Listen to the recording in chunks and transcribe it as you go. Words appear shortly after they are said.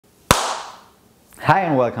Hi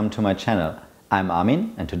and welcome to my channel. I'm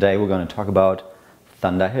Armin and today we're going to talk about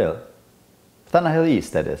ThunderHill. ThunderHill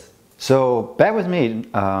East, that is. So bear with me.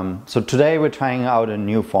 So today we're trying out a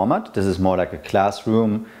new format. This is more like a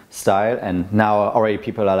classroom style, and now already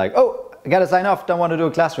people are like, oh, I gotta sign off, don't want to do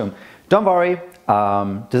a classroom. Don't worry.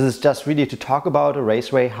 This is just really to talk about a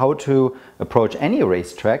raceway, how to approach any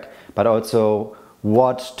racetrack, but also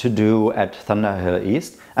what to do at ThunderHill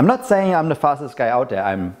East. I'm not saying I'm the fastest guy out there,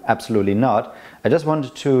 I'm absolutely not. I just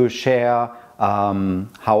wanted to share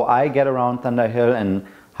how I get around ThunderHill and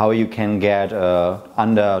how you can get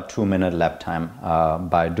under 2-minute lap time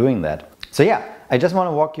by doing that. So yeah, I just want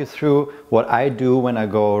to walk you through what I do when I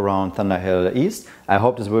go around ThunderHill East. I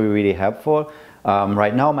hope this will be really helpful.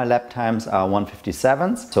 Right now my lap times are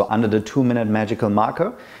 1:57, so under the 2-minute magical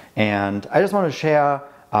marker. And I just want to share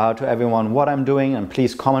to everyone what I'm doing, and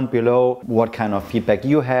please comment below what kind of feedback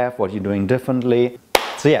you have, what you're doing differently.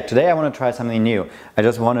 So yeah, today I want to try something new. I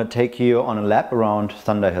just want to take you on a lap around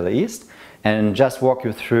ThunderHill East and just walk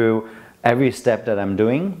you through every step that I'm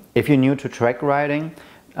doing. If you're new to track riding,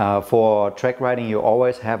 for track riding you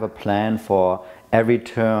always have a plan for every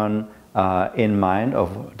turn in mind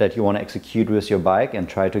of that you want to execute with your bike, and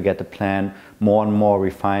try to get the plan more and more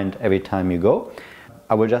refined every time you go.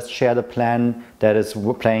 I will just share the plan that is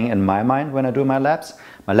playing in my mind when I do my laps.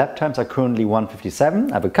 My lap times are currently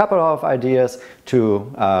 1:57. I have a couple of ideas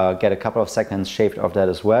to get a couple of seconds shaved off that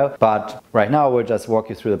as well. But right now I will just walk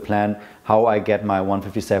you through the plan, how I get my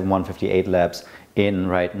 1:57, 1:58 laps in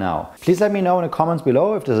right now. Please let me know in the comments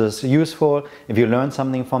below if this is useful, if you learned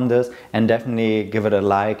something from this, and definitely give it a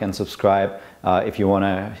like and subscribe if you want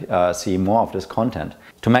to see more of this content.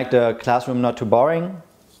 To make the classroom not too boring,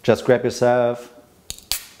 just grab yourself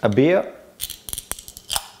a beer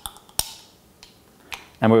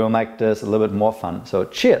and we will make this a little bit more fun. So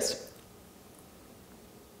cheers!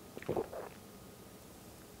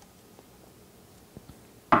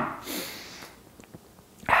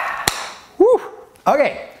 Whew.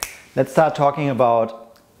 Okay, let's start talking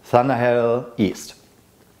about ThunderHill East.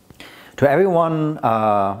 To everyone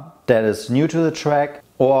that is new to the track,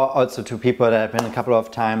 or also to people that have been a couple of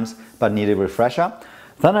times but need a refresher,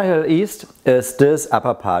 ThunderHill East is this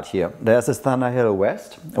upper part here. There's this ThunderHill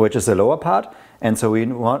West, which is the lower part, and so we're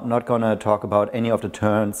not going to talk about any of the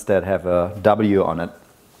turns that have a W on it.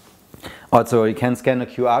 Also, you can scan the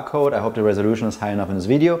QR code. I hope the resolution is high enough in this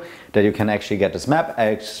video that you can actually get this map.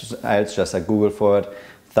 I'll just Google for it,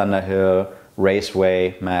 ThunderHill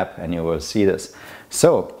Raceway map, and you will see this.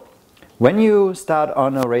 So, when you start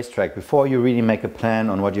on a racetrack, before you really make a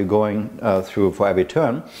plan on what you're going through for every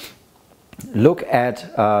turn, look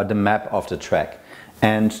at the map of the track.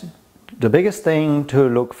 And the biggest thing to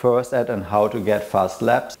look first at and how to get fast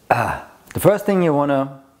laps. The first thing you want to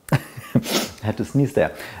I had to sneeze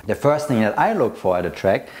there. The first thing that I look for at a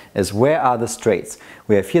track is where are the straights.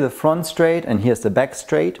 We have here the front straight and here's the back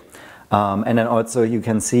straight. And then also you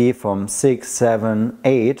can see from 6, 7,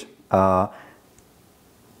 8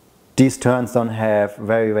 these turns don't have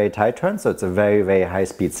very tight turns, so it's a very high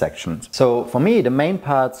speed section. So for me, the main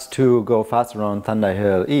parts to go fast around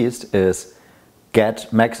ThunderHill East is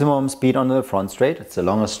get maximum speed on the front straight. It's the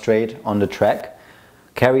longest straight on the track.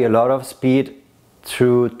 Carry a lot of speed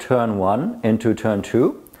through turn 1 into turn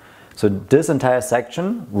 2. So this entire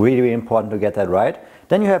section, really important to get that right.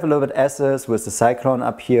 Then you have a little bit S's with the cyclone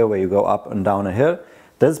up here where you go up and down a hill.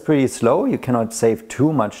 This is pretty slow, you cannot save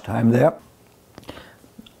too much time there.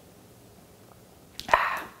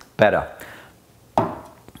 Better.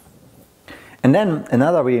 And then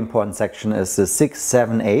another really important section is the 6,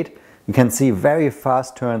 7, 8. You can see very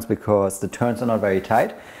fast turns because the turns are not very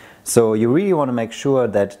tight. So you really want to make sure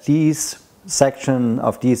that these section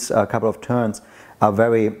of these couple of turns are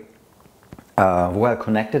very well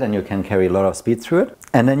connected and you can carry a lot of speed through it.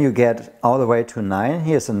 And then you get all the way to 9.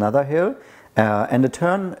 Here's another hill. And the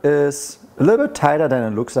turn is a little bit tighter than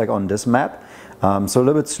it looks like on this map. So a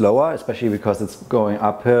little bit slower, especially because it's going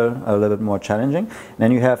uphill, a little bit more challenging. And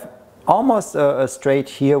then you have almost a straight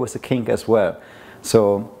here with a kink as well.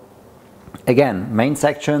 So again, main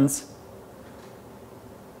sections,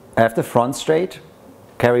 have the front straight,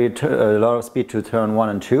 carry a lot of speed to turn 1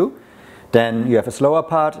 and 2. Then you have a slower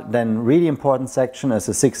part. Then really important section is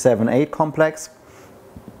the 6, 7, 8 complex.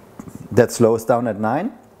 That slows down at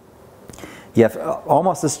 9. You have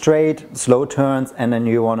almost a straight, slow turns, and then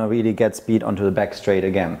you want to really get speed onto the back straight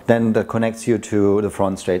again. Then that connects you to the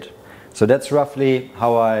front straight. So that's roughly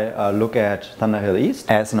how I look at ThunderHill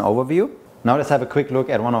East as an overview. Now let's have a quick look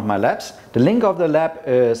at one of my laps. The link of the lap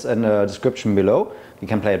is in the description below. You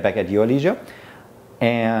can play it back at your leisure.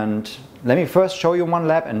 And let me first show you one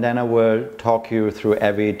lap, and then I will talk you through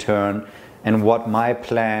every turn and what my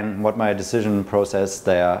plan, what my decision process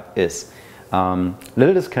there is.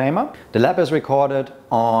 Little disclaimer, the lap is recorded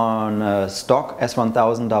on a stock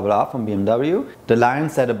S1000RR from BMW. The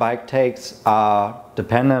lines that a bike takes are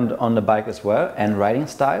dependent on the bike as well and riding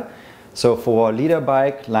style. So for a leader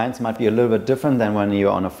bike, lines might be a little bit different than when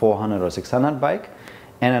you're on a 400 or 600 bike.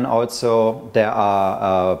 And then also there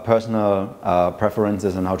are personal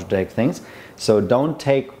preferences on how to take things. So don't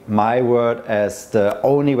take my word as the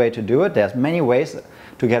only way to do it. There's many ways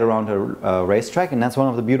to get around a racetrack, and that's one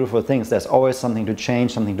of the beautiful things. There's always something to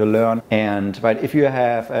change, something to learn. But if you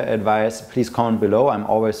have advice, please comment below. I'm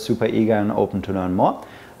always super eager and open to learn more.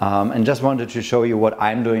 And just wanted to show you what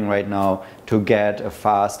I'm doing right now to get a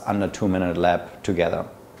fast under 2-minute lap together.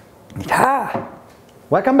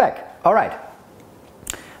 Welcome back. All right.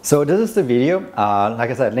 So this is the video.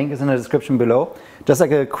 Like I said, link is in the description below. Just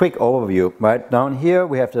like a quick overview. Right down here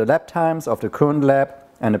we have the lap times of the current lap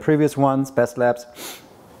and the previous ones, best laps.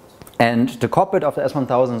 And the cockpit of the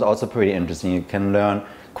S1000 is also pretty interesting. You can learn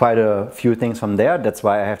quite a few things from there. That's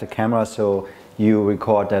why I have the camera, so you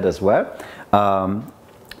record that as well.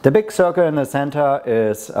 The big circle in the center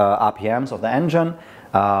is RPMs of the engine.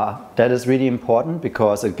 That is really important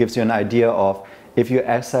because it gives you an idea of if you're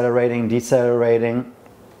accelerating, decelerating,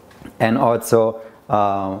 and also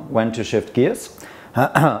when to shift gears,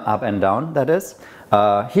 up and down, that is.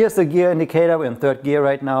 Here's the gear indicator. We're in 3rd gear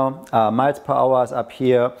right now. Miles per hour is up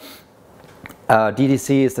here.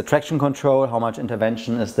 DDC is the traction control, how much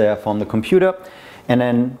intervention is there from the computer. And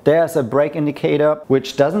then there's a brake indicator,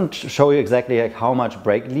 which doesn't show you exactly like how much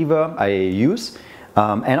brake lever I use.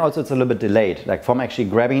 And also it's a little bit delayed, like from actually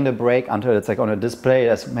grabbing the brake until it's like on a display,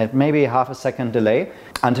 there's maybe half a second delay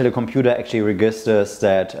until the computer actually registers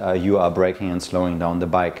that you are braking and slowing down the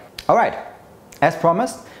bike. All right, as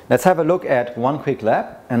promised, let's have a look at one quick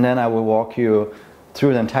lap, and then I will walk you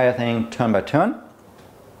through the entire thing turn by turn.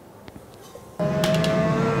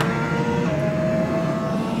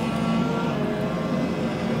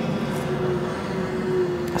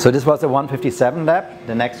 So this was a 157 lap.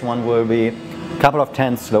 The next one will be a couple of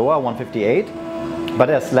tenths slower, 158. But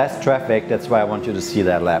there's less traffic, that's why I want you to see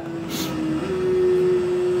that lap.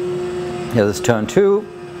 Here's turn 2.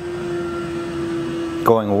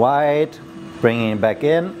 Going wide, bringing it back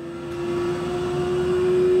in.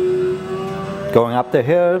 Going up the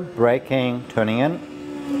hill, braking, turning in.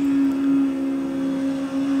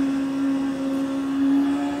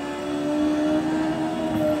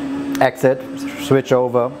 Exit, switch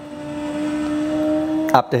over,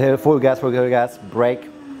 up the hill, full gas, brake,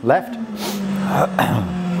 left,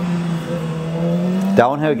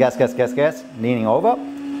 downhill, gas, leaning over,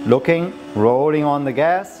 looking, rolling on the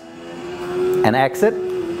gas, and exit.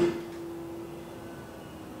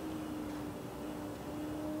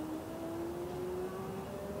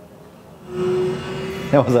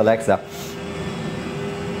 That was Alexa.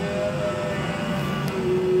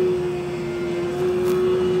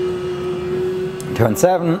 Turn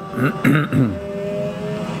 7,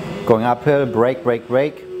 going uphill, brake,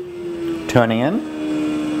 turning in,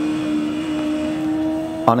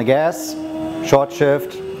 on the gas, short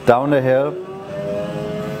shift, down the hill,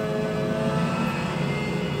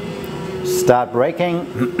 start braking,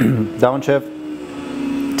 downshift,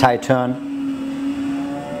 tight turn,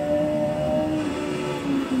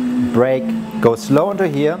 brake, go slow into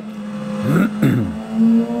here,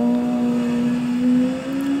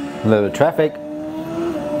 a little traffic.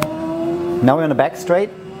 Now we're on the back straight.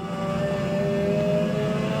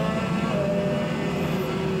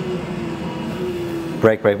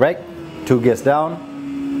 Brake, 2 gears down.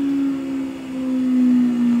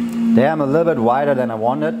 There I'm a little bit wider than I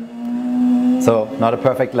wanted. So not a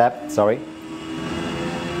perfect lap, sorry.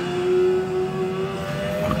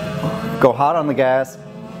 Go hard on the gas.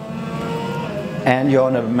 And you're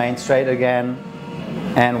on the main straight again.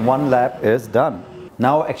 And 1 lap is done.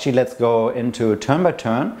 Now actually let's go into turn by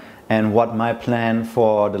turn and what my plan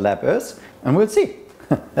for the lap is, and we'll see.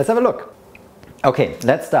 Let's have a look. Okay,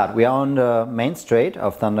 let's start. We are on the main straight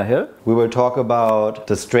of ThunderHill. We will talk about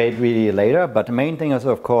the straight really later, but the main thing is,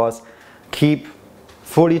 of course, keep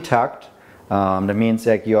fully tucked. That means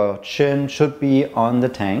like your chin should be on the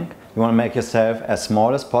tank. You want to make yourself as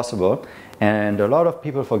small as possible, and a lot of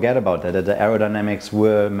people forget about that the aerodynamics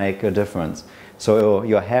will make a difference. So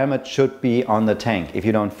your helmet should be on the tank. If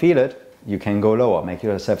you don't feel it, you can go lower, make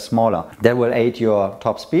yourself smaller. That will aid your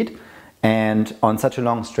top speed, and on such a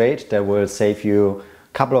long straight that will save you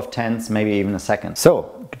a couple of tenths, maybe even a second.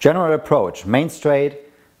 So general approach, main straight,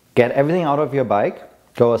 get everything out of your bike,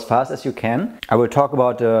 go as fast as you can. I will talk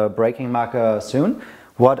about the braking marker soon.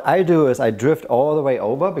 What I do is I drift all the way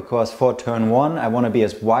over, because for turn 1 I want to be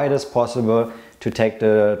as wide as possible to take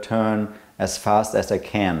the turn as fast as I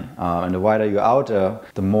can. And the wider you're out,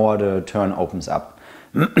 the more the turn opens up.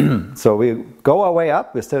 So we go our way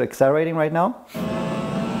up. We're still accelerating right now.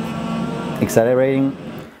 Accelerating.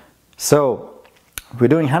 So we're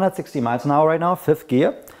doing 160 miles an hour right now, 5th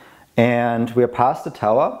gear, and we're past the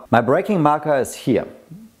tower. My braking marker is here,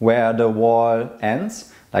 where the wall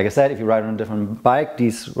ends. Like I said, if you ride on a different bike,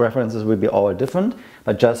 these references will be all different,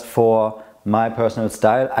 but just for my personal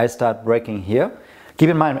style, I start braking here. Keep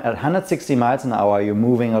in mind, at 160 miles an hour, you're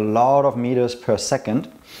moving a lot of meters per second.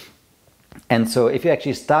 And so if you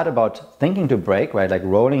actually start about thinking to brake, right, like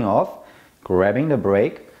rolling off, grabbing the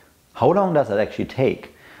brake, how long does that actually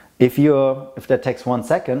take? If that takes 1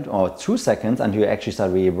 second or 2 seconds until you actually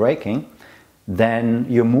start really braking, then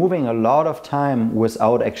you're moving a lot of time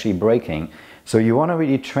without actually braking. So you want to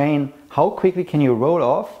really train how quickly can you roll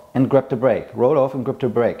off and grab the brake, roll off and grab the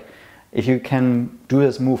brake. If you can do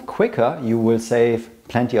this move quicker, you will save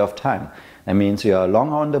plenty of time. That means you are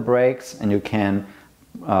longer on the brakes and you can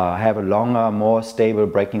have a longer, more stable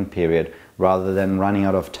braking period rather than running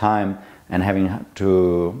out of time and having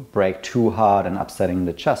to brake too hard and upsetting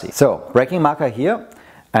the chassis. So braking marker here,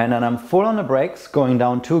 and then I'm full on the brakes, going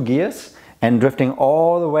down 2 gears and drifting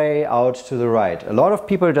all the way out to the right. A lot of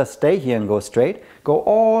people just stay here and go straight, go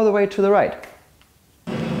all the way to the right.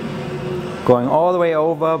 Going all the way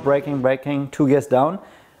over, braking, braking, 2 gears down.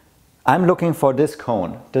 I'm looking for this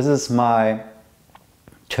cone. This is my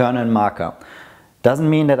turn in marker. Doesn't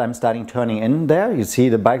mean that I'm starting turning in there. You see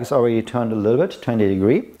the bike is already turned a little bit, 20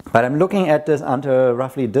 degrees. But I'm looking at this until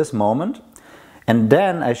roughly this moment. And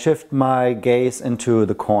then I shift my gaze into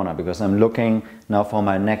the corner, because I'm looking now for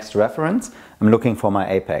my next reference. I'm looking for my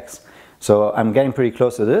apex. So I'm getting pretty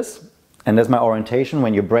close to this. And that's my orientation.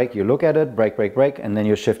 When you brake, you look at it, brake, brake, brake, and then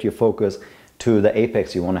you shift your focus to the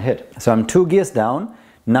apex you want to hit. So I'm 2 gears down.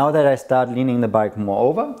 Now that I start leaning the bike more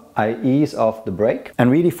over, I ease off the brake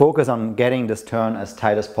and really focus on getting this turn as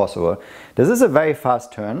tight as possible. This is a very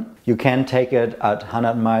fast turn. You can take it at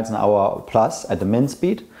 100 miles an hour plus at the min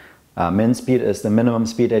speed. Min speed is the minimum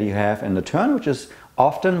speed that you have in the turn, which is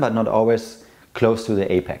often but not always close to the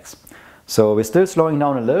apex. So we're still slowing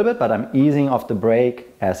down a little bit, but I'm easing off the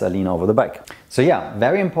brake as I lean over the bike. So yeah,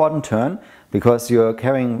 very important turn, because you're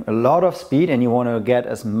carrying a lot of speed and you want to get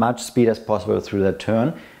as much speed as possible through that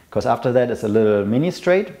turn, because after that it's a little mini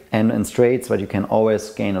straight, and in straights but you can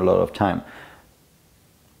always gain a lot of time.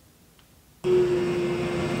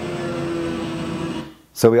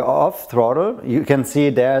 So we're off throttle. You can see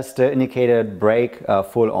there's the indicated brake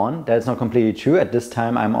full on. That's not completely true. At this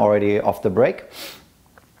time I'm already off the brake,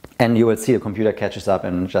 and you will see the computer catches up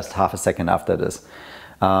in just half a second after this.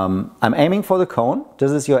 I'm aiming for the cone.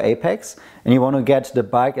 This is your apex, and you want to get the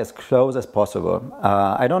bike as close as possible.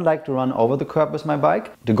 I don't like to run over the curb with my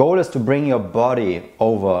bike. The goal is to bring your body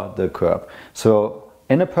over the curb. So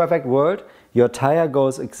in a perfect world, your tire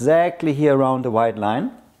goes exactly here around the white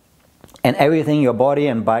line, and everything, your body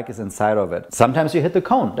and bike, is inside of it. Sometimes you hit the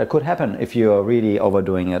cone. That could happen if you're really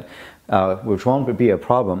overdoing it, which won't be a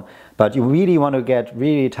problem. But you really want to get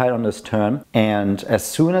really tight on this turn, and as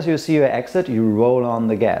soon as you see your exit, you roll on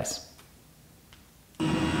the gas.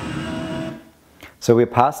 So we're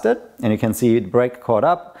past it, and you can see the brake caught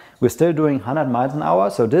up. We're still doing 100 miles an hour,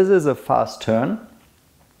 so this is a fast turn.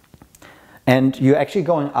 And you're actually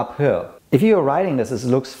going uphill. If you're riding this, it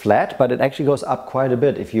looks flat, but it actually goes up quite a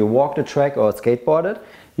bit. If you walk the track or skateboard it,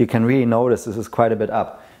 you can really notice this is quite a bit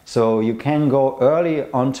up. So you can go early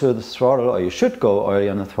onto the throttle, or you should go early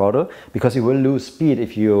on the throttle, because you will lose speed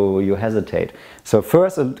if you hesitate. So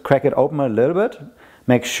first, crack it open a little bit,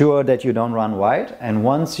 make sure that you don't run wide, and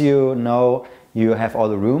once you know you have all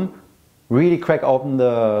the room, really crack open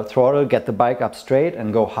the throttle, get the bike up straight,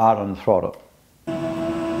 and go hard on the throttle.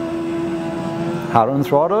 Hard on the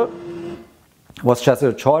throttle. Was just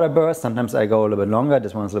a shorter burst. Sometimes I go a little bit longer.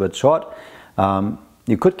 This one's a little bit short.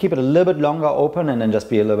 You could keep it a little bit longer open and then just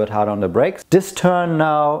be a little bit hard on the brakes. This turn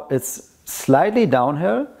now, it's slightly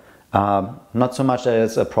downhill. Not so much that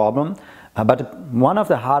it's a problem. But one of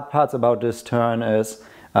the hard parts about this turn is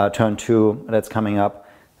turn 2 that's coming up.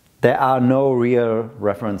 There are no real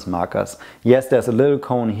reference markers. Yes, there's a little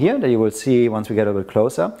cone here that you will see once we get a bit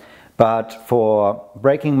closer. But for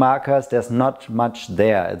braking markers, there's not much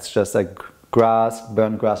there. It's just like grass,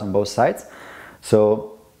 burnt grass on both sides.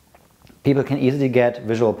 So people can easily get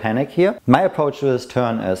visual panic here. My approach to this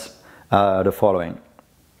turn is the following.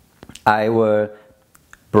 I will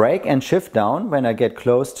brake and shift down when I get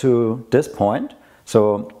close to this point.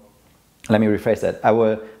 So let me rephrase that. I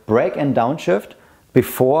will brake and downshift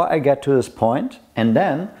before I get to this point, and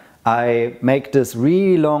then I make this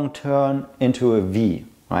really long turn into a V,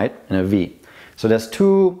 right? In a V. So there's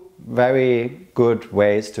two very good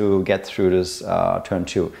ways to get through this turn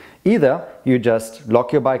 2. Either you just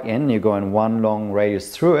lock your bike in, you go in one long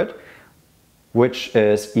radius through it, which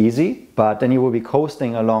is easy, but then you will be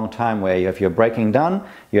coasting a long time where you have your braking done,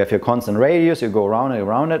 you have your constant radius, you go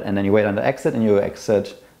around it, and then you wait on the exit and you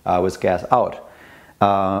exit with gas out.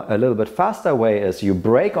 A little bit faster way is you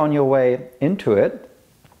brake on your way into it,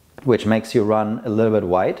 which makes you run a little bit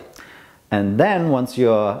wide. And then once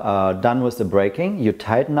you're done with the braking, you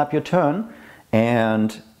tighten up your turn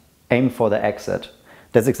and aim for the exit.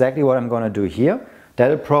 That's exactly what I'm going to do here.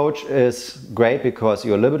 That approach is great because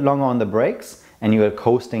you're a little bit longer on the brakes and you're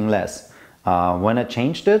coasting less. When I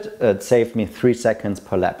changed it, it saved me 3 seconds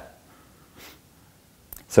per lap.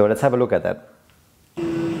 So let's have a look at that.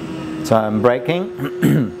 So I'm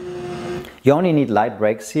braking. You only need light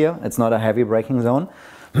brakes here. It's not a heavy braking zone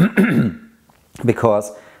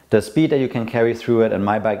because the speed that you can carry through it, and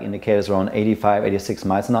my bike indicates around 85, 86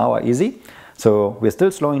 miles an hour easy. So we're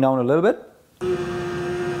still slowing down a little bit.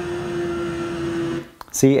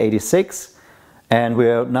 See, 86, and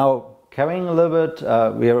we're now carrying a little bit,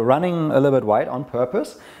 we're running a little bit wide on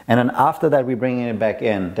purpose, and then after that we're bringing it back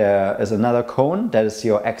in. There is another cone, that is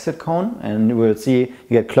your exit cone, and you will see you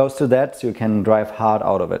get close to that so you can drive hard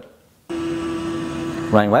out of it.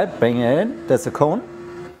 Running wide, bringing it in, that's a cone.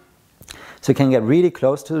 So you can get really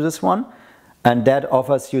close to this one, and that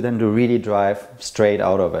offers you then to really drive straight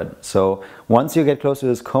out of it. So once you get close to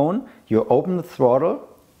this cone, you open the throttle,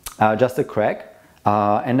 just a crack,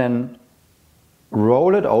 and then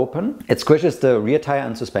roll it open. It squishes the rear tire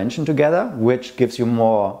and suspension together, which gives you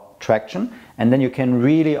more traction, and then you can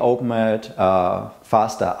really open it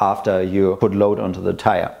faster after you put load onto the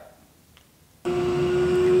tire.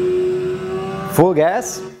 Full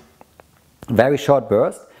gas, very short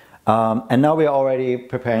burst, and now we are already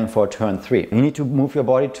preparing for turn 3. You need to move your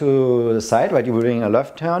body to the side, right? You were doing a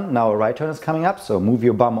left turn, now a right turn is coming up, so move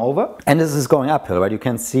your bum over. And this is going uphill, right? You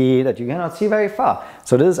can see that you cannot see very far.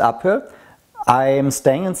 So this is uphill. I am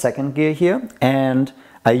staying in second gear here, and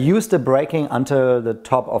I use the braking until the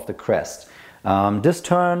top of the crest. This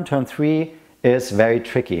turn 3, is very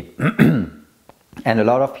tricky. And a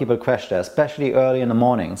lot of people crash there, especially early in the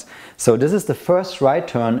mornings. So this is the first right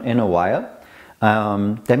turn in a while.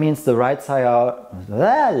 That means the right tire,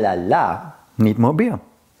 need more beer.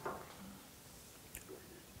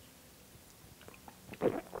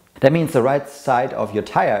 That means the right side of your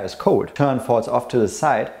tire is cold. Turn falls off to the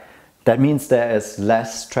side. That means there is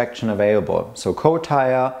less traction available. So cold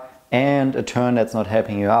tire and a turn that's not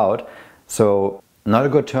helping you out. So not a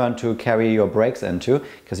good turn to carry your brakes into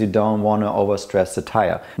because you don't want to overstress the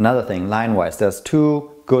tire. Another thing, line-wise, there's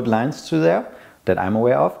 2 good lines to there that I'm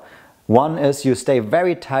aware of. One is you stay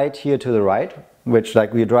very tight here to the right, which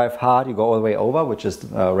like you drive hard, you go all the way over, which is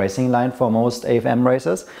a racing line for most AFM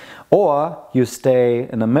racers. Or you stay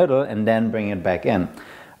in the middle and then bring it back in.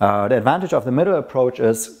 The advantage of the middle approach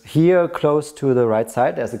is here close to the right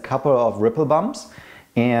side, there's a couple of ripple bumps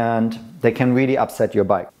and they can really upset your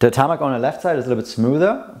bike. The tarmac on the left side is a little bit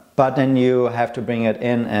smoother, but then you have to bring it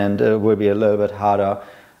in and it will be a little bit harder.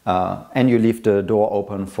 And you leave the door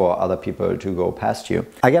open for other people to go past you.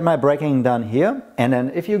 I get my braking done here, and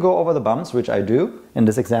then if you go over the bumps, which I do in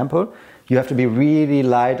this example, you have to be really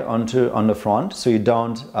light on the front so you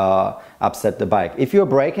don't upset the bike. If you're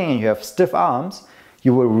braking and you have stiff arms,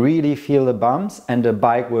 you will really feel the bumps and the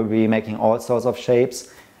bike will be making all sorts of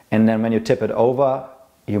shapes, and then when you tip it over,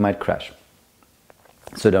 you might crash.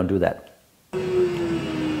 So don't do that.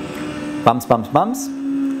 Bumps, bumps, bumps.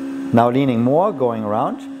 Now leaning more, going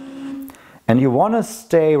around. And you want to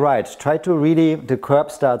stay right. Try to really, the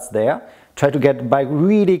curb starts there. Try to get the bike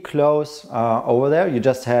really close over there. You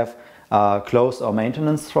just have close or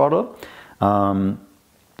maintenance throttle.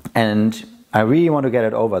 And I really want to get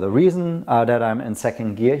it over. The reason that I'm in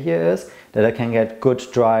second gear here is that I can get good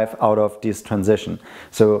drive out of this transition.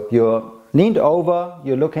 So you're leaned over,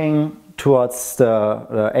 you're looking towards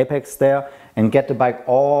the apex there, and get the bike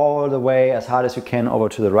all the way as hard as you can over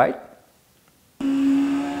to the right.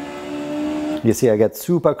 You see I get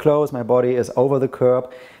super close, my body is over the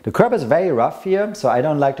curb. The curb is very rough here, so I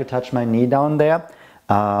don't like to touch my knee down there.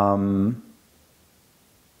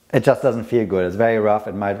 It just doesn't feel good, it's very rough,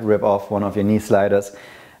 it might rip off one of your knee sliders.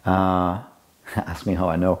 Ask me how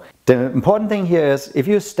I know. The important thing here is if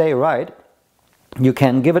you stay right, you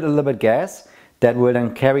can give it a little bit gas. That will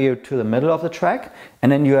then carry you to the middle of the track,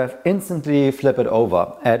 and then you have instantly flip it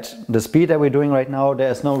over. At the speed that we're doing right now, there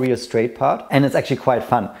is no real straight part, and it's actually quite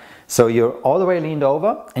fun. So you're all the way leaned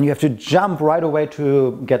over and you have to jump right away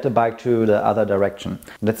to get the bike to the other direction.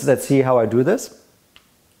 Let's see how I do this.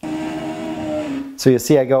 So you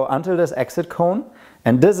see I go until this exit cone,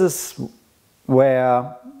 and this is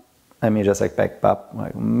where, let me just like back up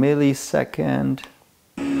like a millisecond.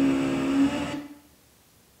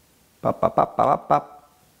 Bop, bop, bop, bop, bop.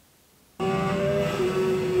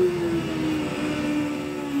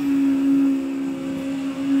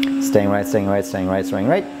 Staying right, staying right, staying right, staying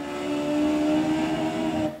right.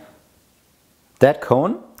 That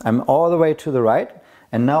cone, I'm all the way to the right,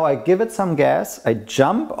 and now I give it some gas, I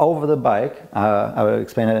jump over the bike, I will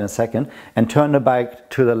explain it in a second, and turn the bike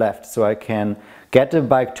to the left so I can get the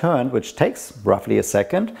bike turned, which takes roughly a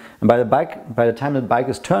second, and by the time the bike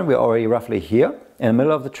is turned, we're already roughly here in the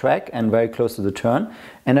middle of the track and very close to the turn,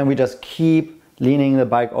 and then we just keep leaning the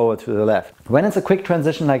bike over to the left. When it's a quick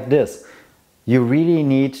transition like this, you really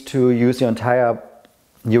need to use your entire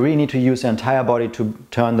body to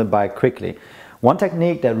turn the bike quickly. One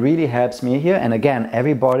technique that really helps me here, and again,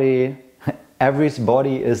 every body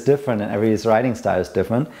is different and every riding style is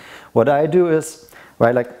different. What I do is,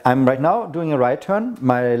 right, like I'm right now doing a right turn,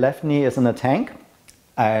 my left knee is in the tank.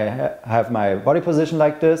 I have my body position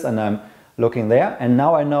like this and I'm looking there, and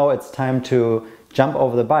now I know it's time to jump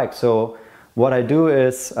over the bike. So what I do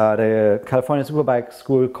is, the California Superbike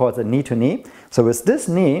School calls it knee to knee. So with this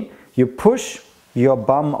knee, you push your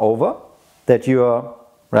bum over, that your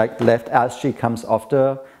left ass cheek comes off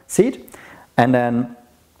the seat, and then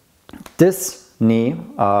this knee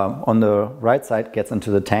on the right side gets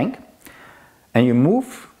into the tank, and you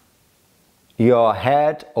move your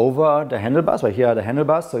head over the handlebars. Right here are the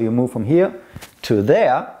handlebars, so you move from here to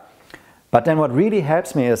there. But then what really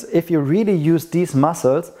helps me is if you really use these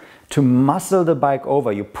muscles to muscle the bike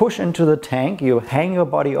over. You push into the tank, you hang your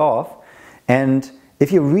body off, and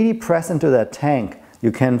if you really press into that tank,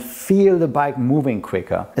 you can feel the bike moving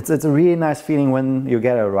quicker. It's a really nice feeling when you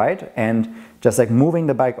get it right, and just like moving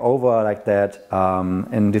the bike over like that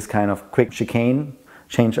in this kind of quick chicane,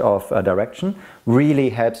 change of direction, really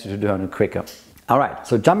helps you to turn it quicker. Alright,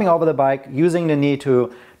 so jumping over the bike, using the knee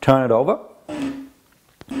to turn it over.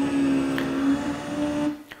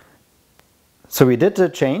 So we did the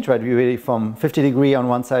change, right? We really from 50 degree on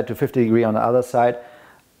one side to 50 degree on the other side.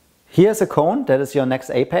 Here's a cone, that is your next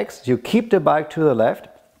apex. You keep the bike to the left,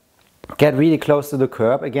 get really close to the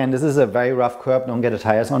curb. Again, this is a very rough curb, don't get the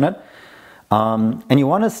tires on it. And you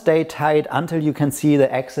want to stay tight until you can see the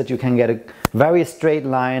exit. You can get a very straight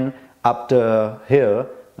line up the hill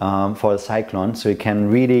for the cyclone, so you can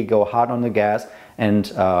really go hard on the gas and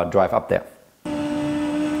drive up there.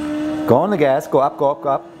 Go on the gas, go up, go up, go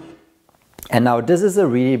up. And now this is a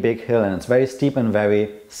really big hill and it's very steep and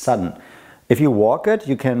very sudden. If you walk it,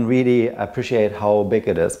 you can really appreciate how big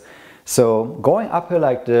it is. So going uphill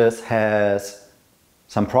like this has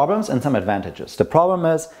some problems and some advantages. The problem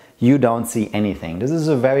is you don't see anything. This is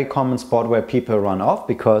a very common spot where people run off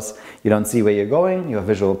because you don't see where you're going, you have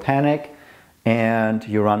visual panic, and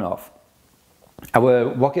you run off. I will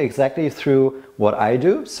walk you exactly through what I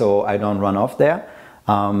do so I don't run off there.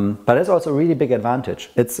 But it's also a really big advantage.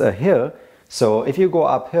 It's a hill. So if you go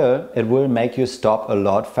uphill, it will make you stop a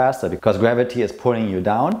lot faster because gravity is pulling you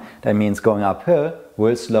down. That means going uphill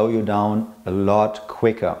will slow you down a lot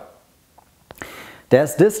quicker.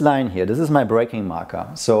 There's this line here, this is my braking marker.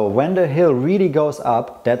 So when the hill really goes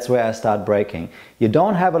up, that's where I start braking. You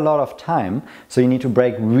don't have a lot of time, so you need to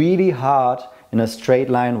brake really hard in a straight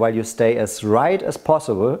line while you stay as right as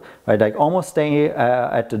possible, right? Like almost stay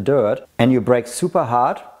at the dirt, and you brake super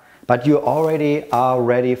hard. But you already are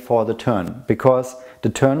ready for the turn because the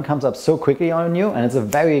turn comes up so quickly on you and it's a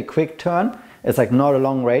very quick turn. It's like not a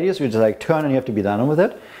long radius, you just like turn and you have to be done with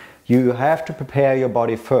it. You have to prepare your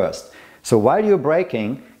body first. So while you're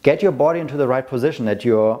braking, get your body into the right position, that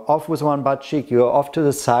you're off with one butt cheek, you're off to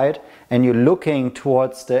the side and you're looking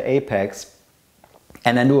towards the apex,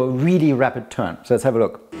 and then do a really rapid turn. So let's have a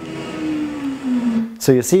look.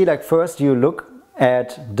 So you see, like first you look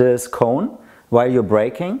at this cone while you're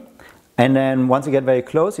braking. And then once you get very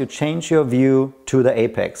close, you change your view to the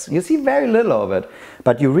apex. You see very little of it,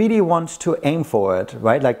 but you really want to aim for it,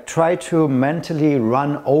 right? Like try to mentally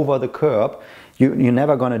run over the curb. You're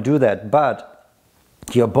never going to do that, but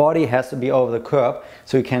your body has to be over the curb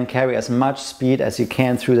so you can carry as much speed as you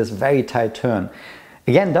can through this very tight turn.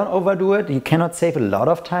 Again, don't overdo it. You cannot save a lot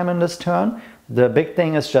of time in this turn. The big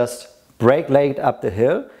thing is just brake late up the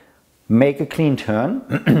hill, make a clean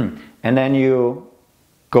turn, and then you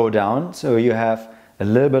go down, so you have a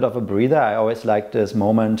little bit of a breather. I always like this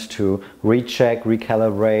moment to recheck,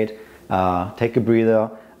 recalibrate, take a breather,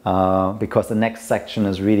 because the next section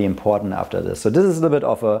is really important after this. So this is a little bit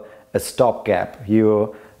of a stop gap.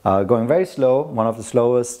 You're going very slow, one of the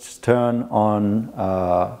slowest turn on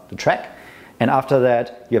the track. And after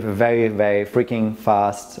that, you have a very, very freaking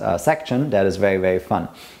fast section that is very, very fun.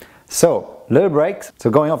 So, little brakes. So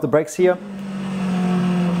going off the brakes here.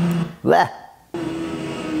 Blah.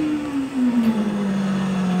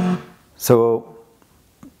 So,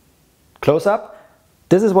 close up.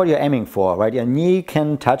 This is what you're aiming for, right? Your knee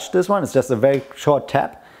can touch this one. It's just a very short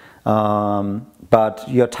tap. But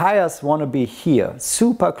your tires want to be here,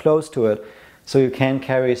 super close to it, so you can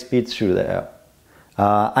carry speed through there.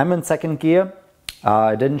 I'm in second gear.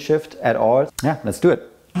 I didn't shift at all. Yeah, let's do it.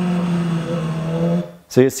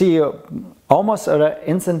 So you see you're almost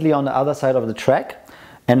instantly on the other side of the track,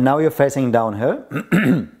 and now you're facing downhill.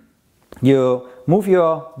 You move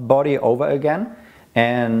your body over again,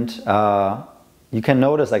 and you can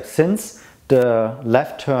notice, like, since the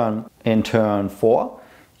left turn in turn 4,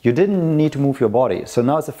 you didn't need to move your body. So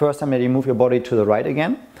now it's the first time that you move your body to the right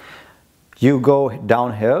again. You go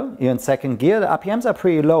downhill, you're in second gear, the RPMs are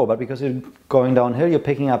pretty low, but because you're going downhill, you're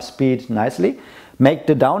picking up speed nicely. Make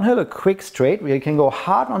the downhill a quick straight where you can go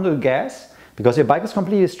hard on the gas, because your bike is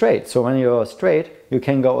completely straight. So when you're straight, you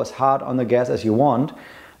can go as hard on the gas as you want.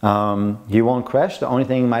 You won't crash, the only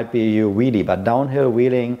thing might be you wheelie, but downhill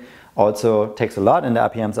wheeling also takes a lot and the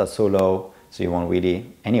RPMs are so low, so you won't wheelie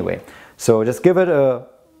anyway. So just give it a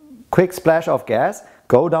quick splash of gas,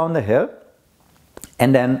 go down the hill,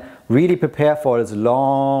 and then really prepare for this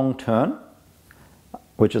long turn,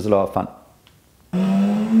 which is a lot of fun.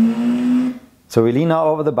 So we lean now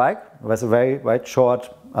over the bike, with a very short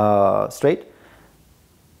straight.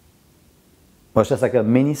 Well, it's just like a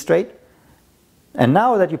mini straight. And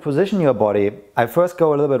now that you position your body, I first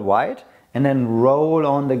go a little bit wide and then roll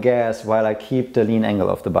on the gas while I keep the lean angle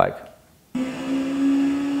of the bike.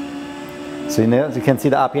 So you can see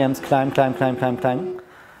the RPMs climb, climb, climb, climb, climb.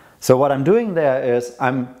 So what I'm doing there is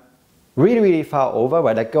I'm really, really far over,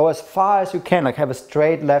 right? Like go as far as you can, like have a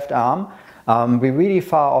straight left arm, be really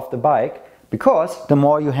far off the bike, because the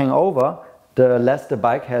more you hang over, the less the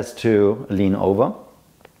bike has to lean over.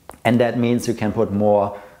 And that means you can put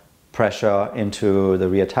more pressure into the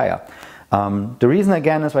rear tire. The reason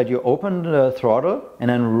again is, right, you open the throttle and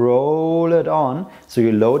then roll it on. So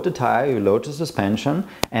you load the tire, you load the suspension,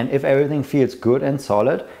 and if everything feels good and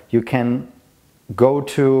solid, you can go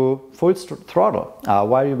to full throttle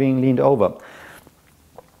while you're being leaned over.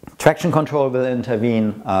 Traction control will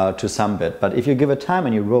intervene to some bit, but if you give it time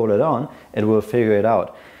and you roll it on, it will figure it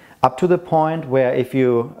out. Up to the point where if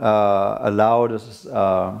you allow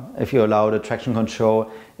the traction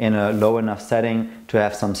control in a low enough setting to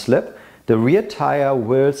have some slip, the rear tire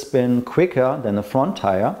will spin quicker than the front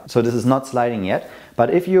tire. So this is not sliding yet,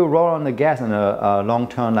 but if you roll on the gas in a long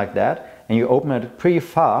turn like that and you open it pretty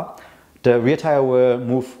far, the rear tire will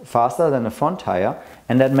move faster than the front tire,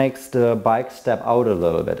 and that makes the bike step out a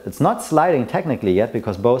little bit. It's not sliding technically yet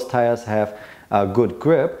because both tires have a good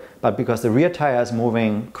grip, but because the rear tire is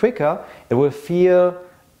moving quicker, it will feel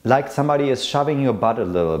like somebody is shoving your butt a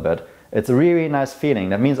little bit. It's a really nice feeling.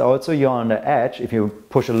 That means also you're on the edge. If you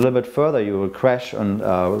push a little bit further, you will crash and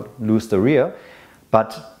lose the rear.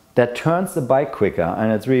 But that turns the bike quicker,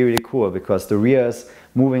 and it's really, really cool because the rear is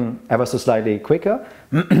moving ever so slightly quicker.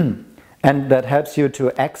 And that helps you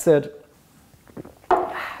to exit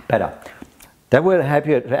better. That will help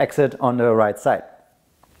you to exit on the right side.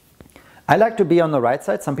 I like to be on the right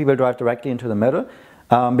side. Some people drive directly into the middle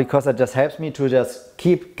because it just helps me to just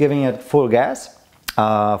keep giving it full gas,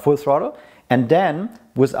 full throttle, and then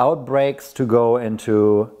without brakes to go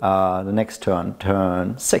into the next turn,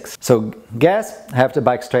 turn 6. So gas, have the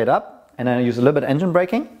bike straight up, and then I use a little bit of engine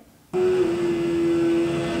braking.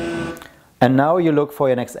 And now you look for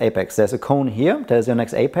your next apex. There's a cone here, there's your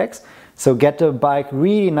next apex. So get the bike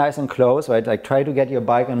really nice and close, right? Like try to get your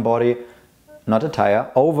bike and body, not a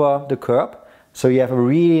tire, over the curb. So you have a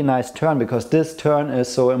really nice turn, because this turn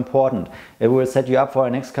is so important. It will set you up for the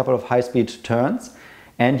next couple of high-speed turns,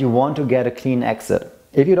 and you want to get a clean exit.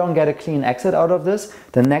 If you don't get a clean exit out of this,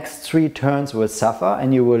 the next 3 turns will suffer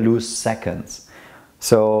and you will lose seconds.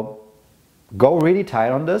 So go really tight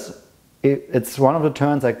on this. It's one of the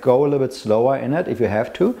turns that go a little bit slower in it if you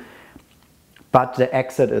have to, but the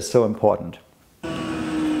exit is so important.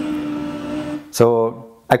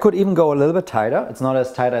 So I could even go a little bit tighter. It's not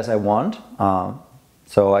as tight as I want,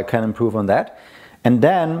 so I can improve on that. And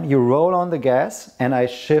then you roll on the gas, and I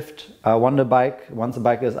shift once the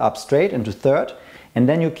bike is up straight into third, and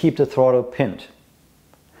then you keep the throttle pinned.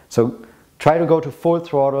 So try to go to full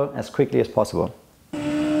throttle as quickly as possible.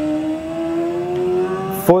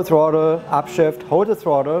 Full throttle, upshift, hold the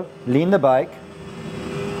throttle, lean the bike,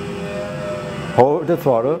 hold the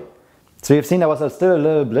throttle, So you've seen I was still a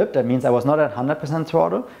little blip. That means I was not at 100%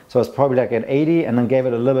 throttle. So I was probably like at 80 and then gave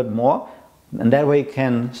it a little bit more. And that way you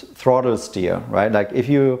can throttle steer, right? Like if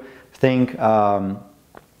you think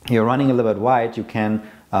you're running a little bit wide, you can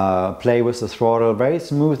play with the throttle very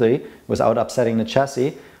smoothly without upsetting the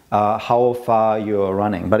chassis, how far you're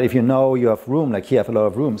running. But if you know you have room, like here I have a lot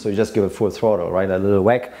of room, so you just give it full throttle, right? A little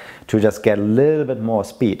whack to just get a little bit more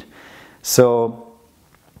speed. So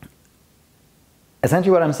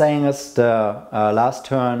essentially what I'm saying is the last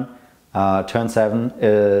turn, turn 7,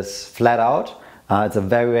 is flat out. It's a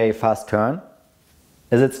very, very fast turn.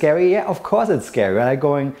 Is it scary? Yeah, of course it's scary. Right? Like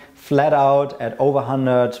going flat out at over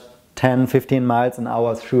 110, 15 miles an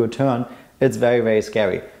hour through a turn, it's very, very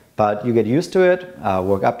scary. But you get used to it,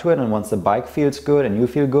 work up to it, and once the bike feels good and you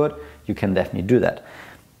feel good, you can definitely do that.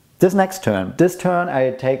 This turn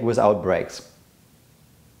I take without brakes.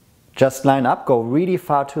 Just line up, go really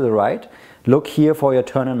far to the right, look here for your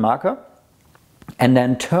turn and marker, and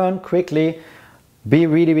then turn quickly. Be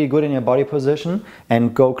really, really good in your body position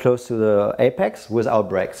and go close to the apex without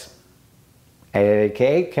brakes,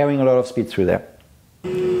 aka carrying a lot of speed through there.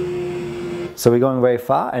 So we're going very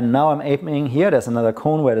far, and now I'm aiming here. There's another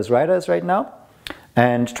cone where this rider is right now,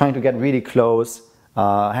 and trying to get really close,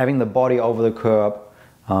 having the body over the curb,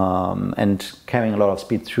 and carrying a lot of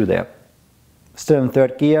speed through there. Still in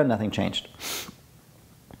 3rd gear, nothing changed.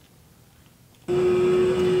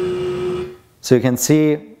 So you can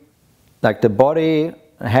see like the body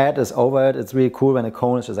head is over it. It's really cool when the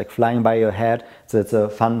cone is just like flying by your head. So it's a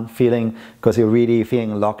fun feeling because you're really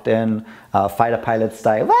feeling locked in, fighter pilot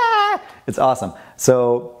style. Ah! It's awesome.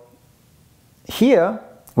 So here,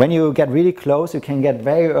 when you get really close, you can get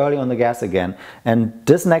very early on the gas again. And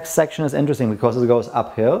this next section is interesting because it goes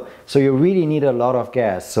uphill. So you really need a lot of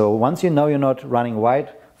gas. So once you know you're not running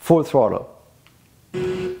wide, full throttle.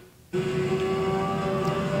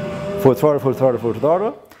 Full throttle, full throttle, full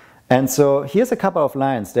throttle. And so here's a couple of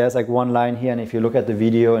lines. There's like one line here, and if you look at the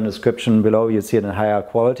video in the description below, you see it in higher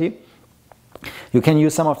quality. You can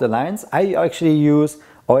use some of the lines. I actually use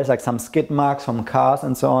always like some skid marks from cars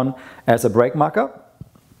and so on as a brake marker.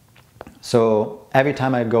 So every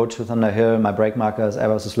time I go to ThunderHill, my brake marker is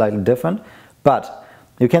ever so slightly different. But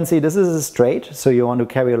you can see this is a straight, so you want to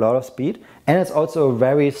carry a lot of speed. And it's also a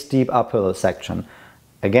very steep uphill section.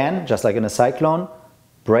 Again, just like in a cyclone,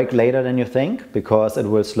 brake later than you think because it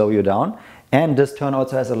will slow you down. And this turn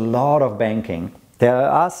also has a lot of banking. There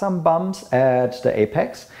are some bumps at the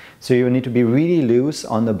apex, so you need to be really loose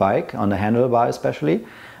on the bike, on the handlebar especially.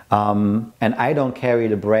 And I don't carry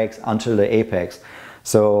the brakes until the apex.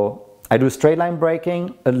 So I do straight line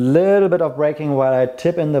braking, a little bit of braking while I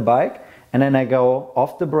tip in the bike, and then I go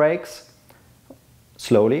off the brakes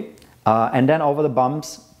slowly, and then over the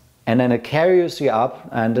bumps. And then it carries you up,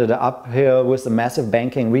 and the uphill with the massive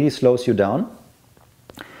banking really slows you down.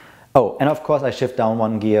 Oh, and of course I shift down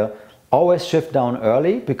 1 gear. Always shift down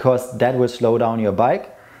early because that will slow down your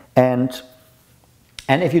bike. And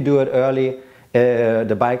if you do it early,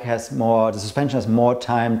 the suspension has more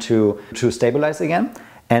time to stabilize again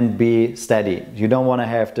and be steady. You don't want to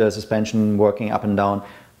have the suspension working up and down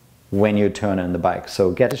when you turn in the bike.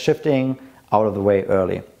 So get the shifting out of the way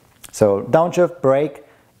early. So downshift, brake,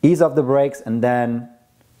 ease off the brakes, and then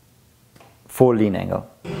full lean angle.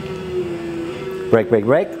 Brake, brake,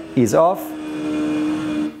 brake, ease off.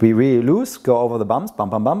 Be really loose, go over the bumps, bump,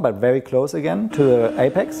 bump, bump, but very close again to the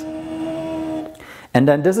apex. And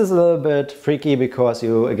then this is a little bit freaky because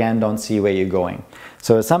you again don't see where you're going.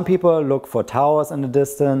 So some people look for towers in the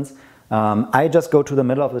distance. I just go to the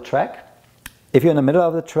middle of the track. If you're in the middle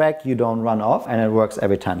of the track, you don't run off, and it works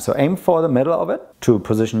every time. So aim for the middle of it to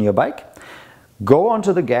position your bike. Go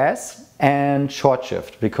onto the gas and short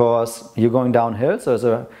shift because you're going downhill, so there's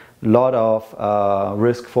a lot of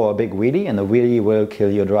risk for a big wheelie, and the wheelie will kill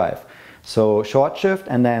your drive. So short shift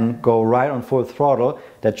and then go right on full throttle.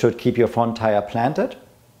 That should keep your front tire planted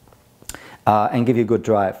and give you good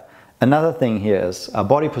drive. Another thing here is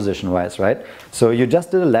body position wise, right? So you just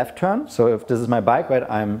did a left turn. So if this is my bike, right,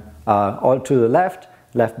 I'm all to the left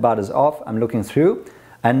butt is off, I'm looking through.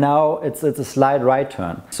 And now it's a slight right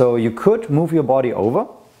turn. So you could move your body over,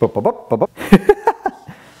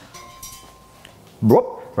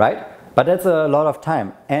 right? But that's a lot of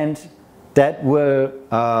time, and that will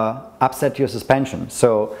upset your suspension.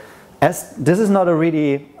 So as this is not a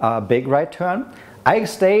really big right turn, I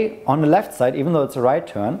stay on the left side even though it's a right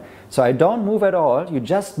turn. So I don't move at all. You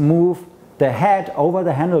just move the head over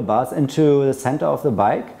the handlebars into the center of the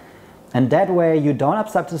bike. And that way you don't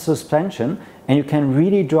upset the suspension and you can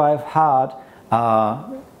really drive hard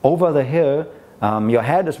over the hill. Your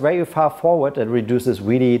head is very far forward, that reduces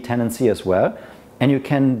wheelie tendency as well. and you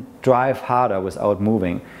can drive harder without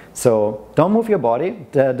moving. So don't move your body.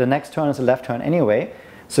 The next turn is a left turn anyway,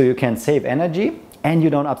 so you can save energy and you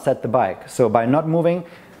don't upset the bike. So by not moving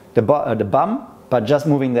the bum, but just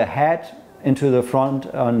moving the head into the front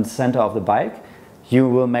and center of the bike, you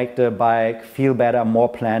will make the bike feel better, more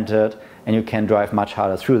planted, and you can drive much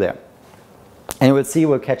harder through there. And you will see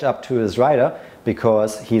we'll catch up to his rider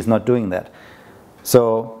because he's not doing that.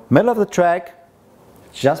 So middle of the track,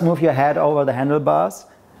 just move your head over the handlebars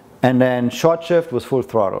and then short shift with full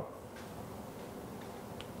throttle.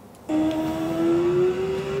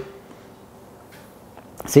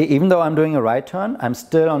 See, even though I'm doing a right turn, I'm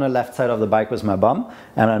still on the left side of the bike with my bum,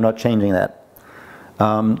 and I'm not changing that.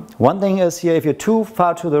 One thing is here, if you're too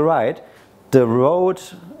far to the right,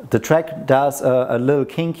 the track does a little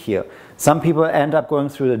kink here. Some people end up going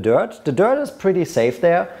through the dirt. The dirt is pretty safe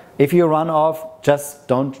there. If you run off, just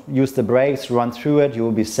don't use the brakes, run through it, you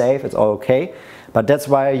will be safe, it's all okay. But that's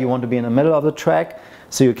why you want to be in the middle of the track,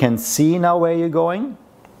 so you can see now where you're going.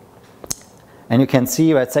 And you can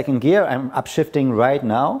see at second gear, I'm upshifting right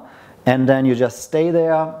now. And then you just stay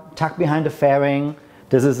there, tuck behind the fairing.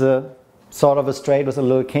 This is a sort of a straight with a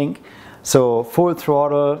little kink. So full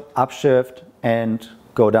throttle, upshift, and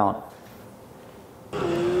go down.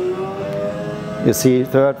 You see,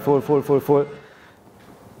 third, full, full, full, full.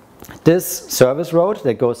 This service road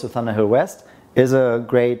that goes to ThunderHill West is a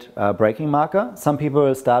great braking marker. Some people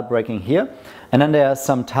will start braking here. And then there are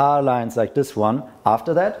some tar lines like this one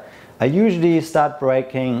after that. I usually start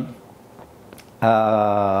braking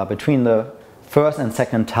between the first and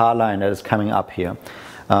second tar line that is coming up here.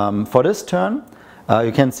 For this turn,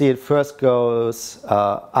 you can see it first goes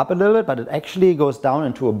up a little bit, but it actually goes down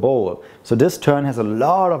into a bowl. So this turn has a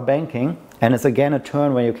lot of banking, and it's again a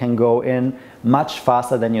turn where you can go in much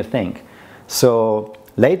faster than you think. So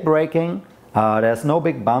late braking, there's no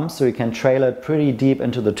big bumps, so you can trail it pretty deep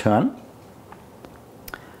into the turn.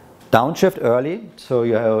 Downshift early, so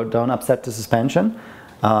you don't upset the suspension.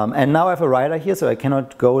 And now I have a rider here, so I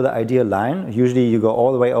cannot go the ideal line. Usually you go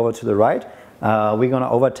all the way over to the right. We're going to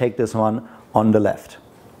overtake this one on the left.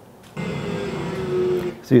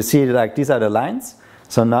 So you see, like, these are the lines.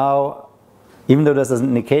 So now, even though this isn't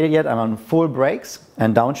indicated yet, I'm on full brakes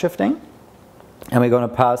and downshifting. And we're going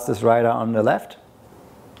to pass this rider on the left.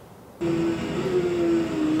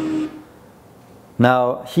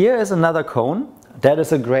 Now here is another cone. That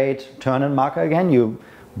is a great turn-in marker again. You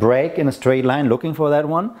brake in a straight line looking for that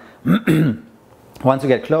one. Once you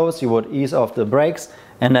get close, you would ease off the brakes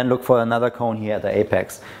and then look for another cone here at the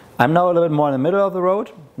apex. I'm now a little bit more in the middle of the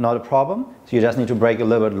road, not a problem. So you just need to brake a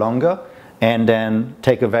little bit longer and then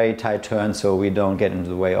take a very tight turn so we don't get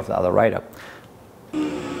into the way of the other rider.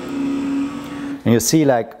 And you see,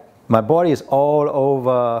 like, my body is all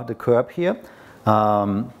over the curb here.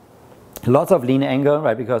 Lots of lean angle,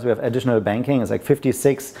 right, because we have additional banking. It's like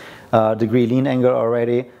 56 degree lean angle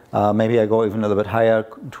already. Maybe I go even a little bit higher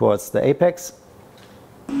towards the apex.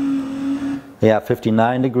 Yeah,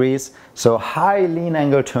 59 degrees. So high lean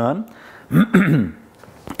angle turn.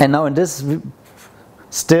 And now in this,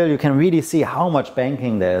 still you can really see how much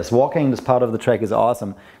banking there is. Walking this part of the track is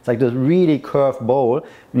awesome. It's like this really curved bowl,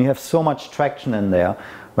 and you have so much traction in there,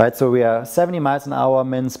 right? So we are 70 miles an hour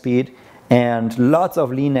min speed, and lots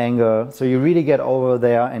of lean angle, so you really get over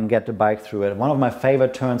there and get the bike through it. One of my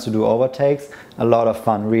favorite turns to do overtakes, a lot of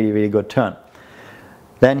fun, really, really good turn.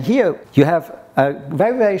 Then here you have a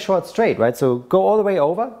very, very short straight, right? So go all the way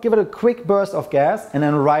over, give it a quick burst of gas, and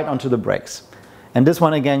then right onto the brakes. And this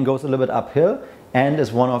one again goes a little bit uphill and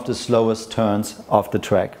is one of the slowest turns of the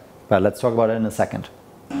track. But let's talk about it in a second.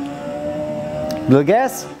 Little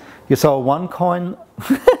gas, you saw one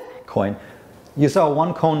You saw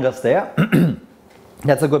one cone just there.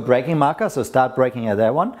 That's a good braking marker, so start braking at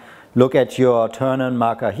that one. Look at your turn-in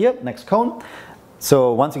marker here, next cone.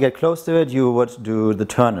 So once you get close to it, you would do the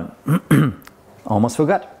turn-in. Almost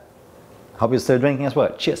forgot. Hope you're still drinking as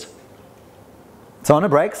well. Cheers. So on the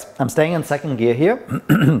brakes, I'm staying in second gear here.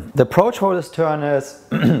 The approach for this turn is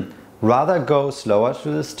rather go slower to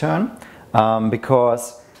this turn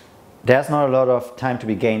because there's not a lot of time to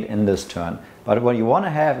be gained in this turn. But what you want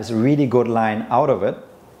to have is a really good line out of it.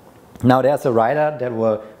 Now there's a rider that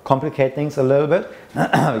will complicate things a little bit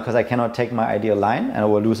because I cannot take my ideal line and I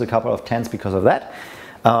will lose a couple of tenths because of that.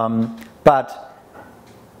 But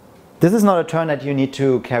this is not a turn that you need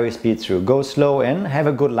to carry speed through. Go slow in, have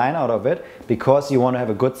a good line out of it because you want to have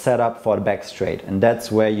a good setup for the back straight, and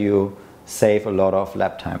that's where you save a lot of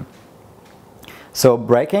lap time. So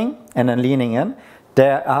braking and then leaning in.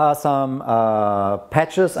 There are some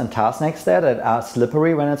patches and tar snakes there that are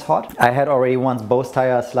slippery when it's hot. I had already once both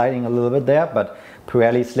tires sliding a little bit there, but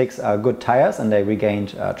Pirelli slicks are good tires and they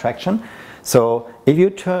regained traction. So if you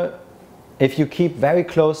keep very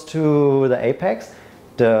close to the apex,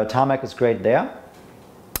 the tarmac is great there.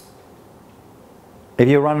 If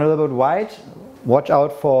you run a little bit wide, watch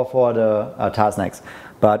out for the tar snakes.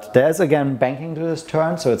 But there's again banking to this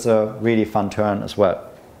turn, so it's a really fun turn as well.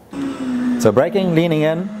 So braking, leaning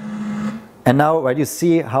in, and now when you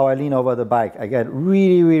see how I lean over the bike, I get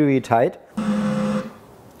really tight.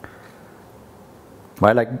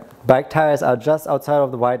 Right, like bike tires are just outside of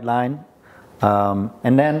the white line.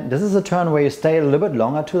 And then this is a turn where you stay a little bit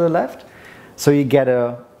longer to the left, so you get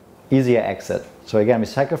a easier exit. So again, we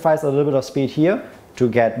sacrifice a little bit of speed here to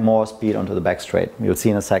get more speed onto the back straight. You'll see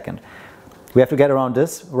in a second. We have to get around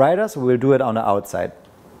this rider, so we'll do it on the outside.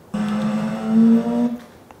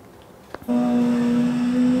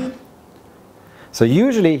 So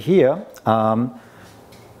usually here,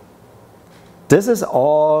 this is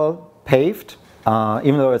all paved,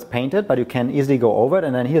 even though it's painted, but you can easily go over it.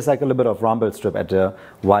 And then here's like a little bit of rumble strip at the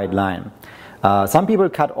white line. Some people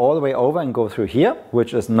cut all the way over and go through here,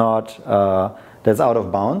 which is not, that's out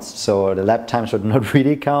of bounds. So the lap time should not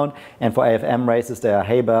really count. And for AFM races, there are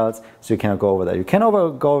hay bales, so you cannot go over there. You can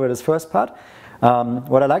go over this first part.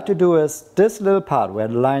 What I like to do is this little part where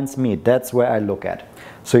the lines meet, that's where I look at.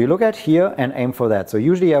 So you look at here and aim for that. So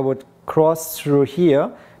usually I would cross through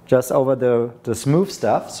here, just over the smooth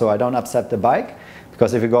stuff, so I don't upset the bike.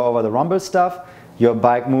 Because if you go over the rumble stuff, your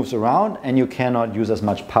bike moves around and you cannot use as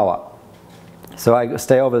much power. So I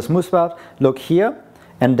stay over the smooth spot, look here,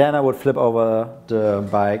 and then I would flip over the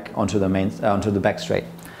bike onto the back straight.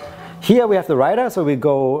 Here we have the rider, so we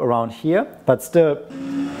go around here, but still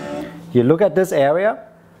you look at this area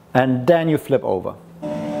and then you flip over.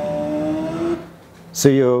 So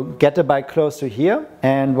you get the bike close to here,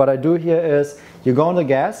 and what I do here is you go on the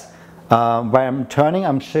gas. While I'm turning,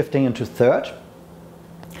 I'm shifting into third,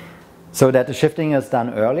 so that the shifting is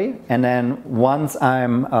done early, and then once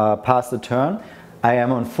I'm past the turn, I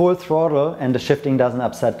am on full throttle and the shifting doesn't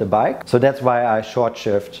upset the bike. So that's why I short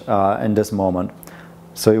shift in this moment.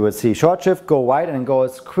 So you will see short shift, go wide, and go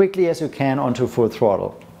as quickly as you can onto full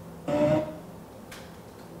throttle.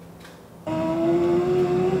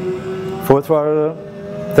 Full throttle,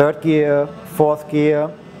 third gear, fourth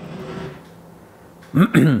gear.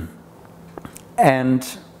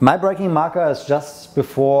 And my braking marker is just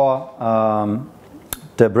before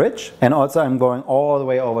the bridge, and also I'm going all the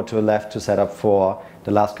way over to the left to set up for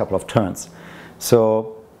the last couple of turns.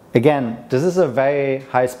 So again, this is a very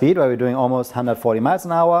high speed where we're doing almost 140 miles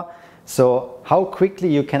an hour. So how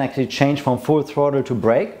quickly you can actually change from full throttle to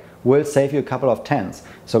brake will save you a couple of tenths.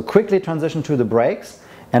 So quickly transition to the brakes,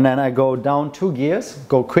 and then I go down 2 gears,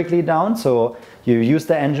 go quickly down, so you use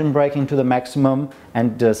the engine braking to the maximum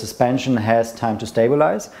and the suspension has time to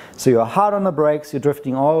stabilize. So you're hard on the brakes, you're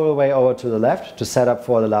drifting all the way over to the left to set up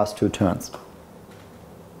for the last 2 turns.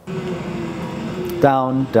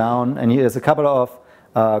 Down, down, and here's a couple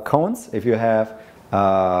of cones. If you have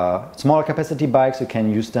smaller capacity bikes, you can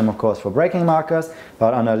use them of course for braking markers,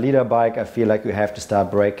 but on a leader bike I feel like you have to start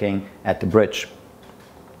braking at the bridge.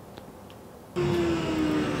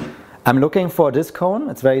 I'm looking for this cone.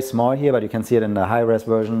 It's very small here, but you can see it in the high-res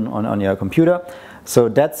version on your computer. So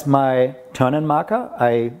that's my turn-in marker.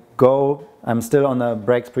 I'm still on the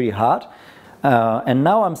brakes pretty hard. And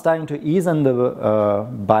now I'm starting to ease in the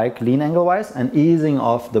bike lean angle-wise and easing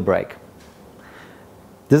off the brake.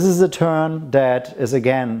 This is a turn that is,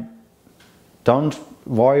 again, don't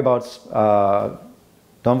worry about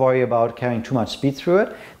carrying too much speed through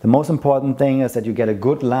it. The most important thing is that you get a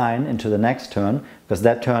good line into the next turn, because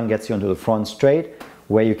that turn gets you into the front straight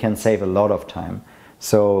where you can save a lot of time.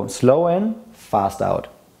 So slow in, fast out.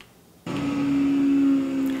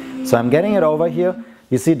 So I'm getting it over here.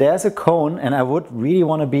 You see there's a cone and I would really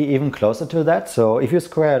want to be even closer to that. So if you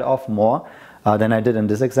square it off more than I did in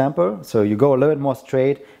this example, so you go a little bit more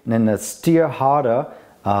straight and then steer harder,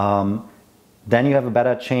 then you have a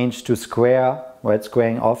better change to square, right,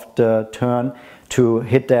 squaring off the turn to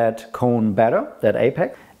hit that cone better, that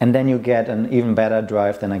apex, and then you get an even better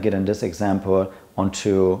drive than I get in this example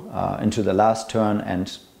onto into the last turn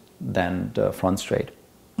and then the front straight.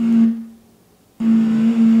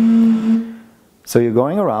 So you're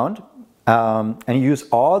going around and you use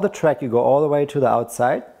all the track, you go all the way to the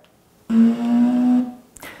outside.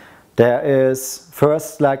 There is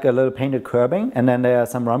first like a little painted curbing, and then there are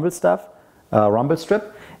some rumble stuff, rumble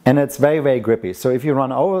strip, and it's very, very grippy. So if you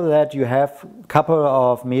run over that, you have a couple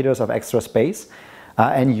of meters of extra space.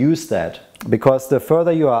 and use that, because the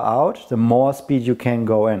further you are out, the more speed you can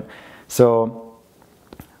go in. So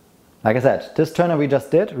like I said, this turn that we just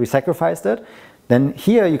did, we sacrificed it. Then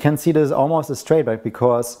here you can see this is almost a straight bike,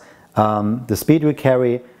 because the speed we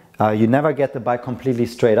carry, you never get the bike completely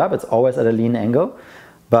straight up, it's always at a lean angle.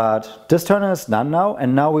 But this turn is done now,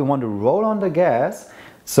 and now we want to roll on the gas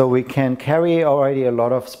so we can carry already a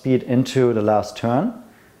lot of speed into the last turn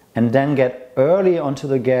and then get early onto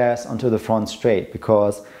the gas, onto the front straight,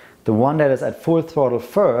 because the one that is at full throttle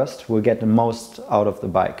first will get the most out of the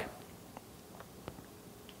bike.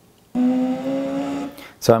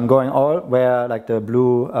 So I'm going all where like the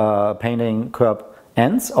blue painting curb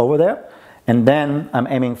ends over there, and then I'm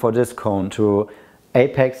aiming for this cone to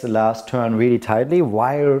apex the last turn really tightly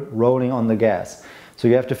while rolling on the gas. So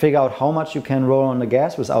you have to figure out how much you can roll on the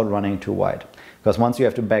gas without running too wide, because once you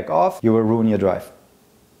have to back off, you will ruin your drive.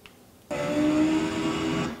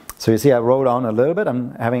 So you see I roll down a little bit.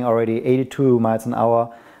 I'm having already 82 miles an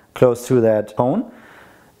hour close to that cone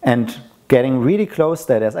and getting really close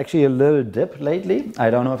there. There's actually a little dip lately.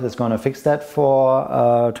 I don't know if it's going to fix that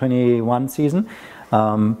for 21 season,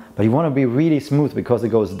 but you want to be really smooth because it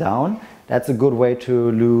goes down. That's a good way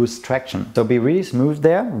to lose traction. So be really smooth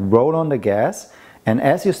there, roll on the gas, and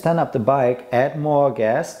as you stand up the bike, add more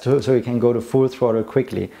gas so you can go to full throttle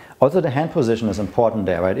quickly. Also the hand position is important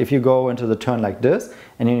there, right? If you go into the turn like this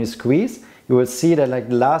and then you squeeze, you will see that like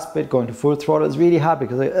the last bit going to full throttle is really hard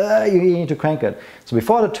because you need to crank it. So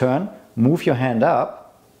before the turn, move your hand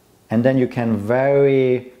up, and then you can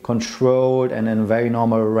very controlled and in very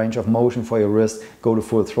normal range of motion for your wrist go to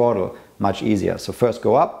full throttle. Much easier. So first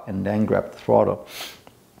go up and then grab the throttle.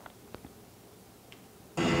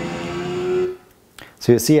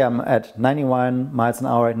 So you see I'm at 91 miles an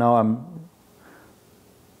hour right now. I'm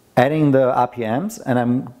adding the RPMs and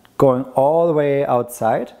I'm going all the way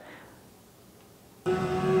outside.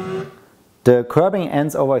 The curbing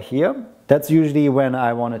ends over here. That's usually when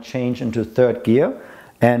I want to change into third gear.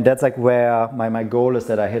 And that's like where my goal is,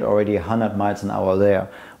 that I hit already 100 miles an hour there.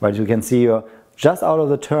 Right, you can see you're just out of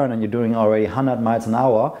the turn and you're doing already 100 miles an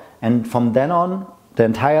hour, and from then on the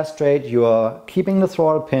entire straight you are keeping the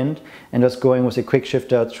throttle pinned and just going with a quick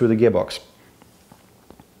shifter through the gearbox.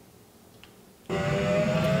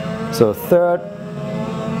 So third,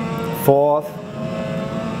 fourth,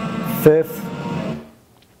 fifth,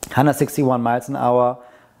 161 miles an hour,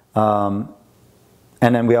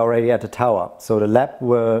 and then we're already at the tower. So the lap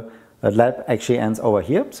actually ends over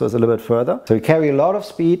here, so it's a little bit further. So you carry a lot of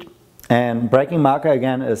speed. And braking marker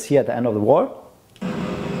again is here at the end of the wall.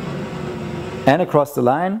 And across the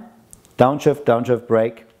line, downshift,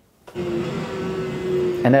 brake.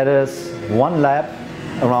 And that is one lap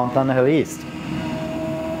around ThunderHill East.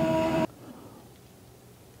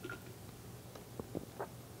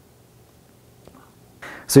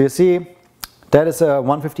 So you see, that is a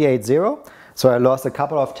 158.0. So I lost a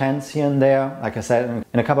couple of tenths here and there. Like I said,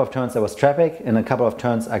 in a couple of turns there was traffic. In a couple of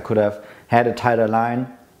turns I could have had a tighter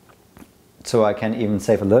line, so I can even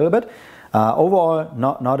save a little bit. Overall,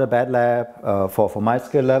 not a bad lap for my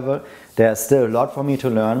skill level. There's still a lot for me to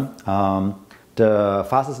learn. The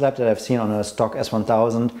fastest lap that I've seen on a stock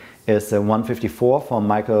S1000 is a 154 from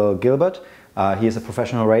Michael Gilbert. He is a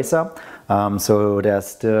professional racer, so there's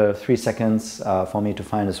still 3 seconds for me to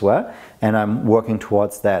find as well, and I'm working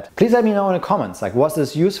towards that. Please let me know in the comments, like, was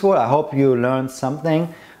this useful? I hope you learned something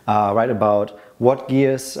right about what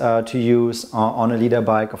gears to use on a leader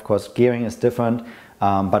bike. Of course, gearing is different,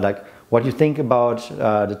 but like what you think about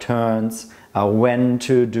the turns, when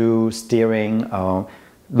to do steering,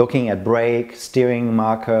 looking at brake, steering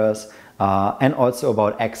markers, and also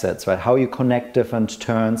about exits, right? How you connect different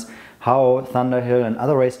turns, how ThunderHill and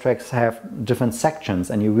other racetracks have different sections,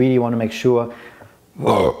 and you really want to make sure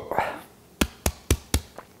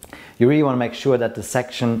that the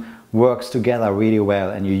section works together really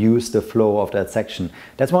well and you use the flow of that section.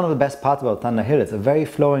 That's one of the best parts about ThunderHill. It's a very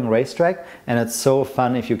flowing racetrack and it's so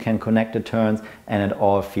fun if you can connect the turns and it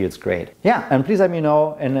all feels great. Yeah, and please let me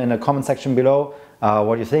know in the comment section below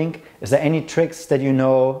what you think. Is there any tricks that you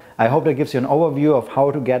know? I hope that gives you an overview of how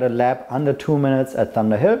to get a lap under 2 minutes at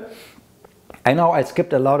ThunderHill. I know I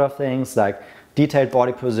skipped a lot of things like detailed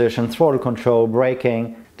body position, throttle control,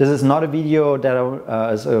 braking. This is not a video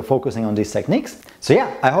that is focusing on these techniques. So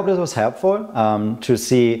yeah, I hope this was helpful to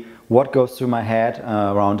see what goes through my head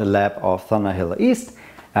around a lap of ThunderHill East.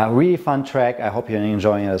 Really fun track. I hope you're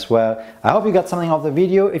enjoying it as well. I hope you got something out of the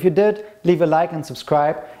video. If you did, leave a like and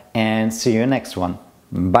subscribe, and see you in the next one.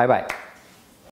 Bye bye.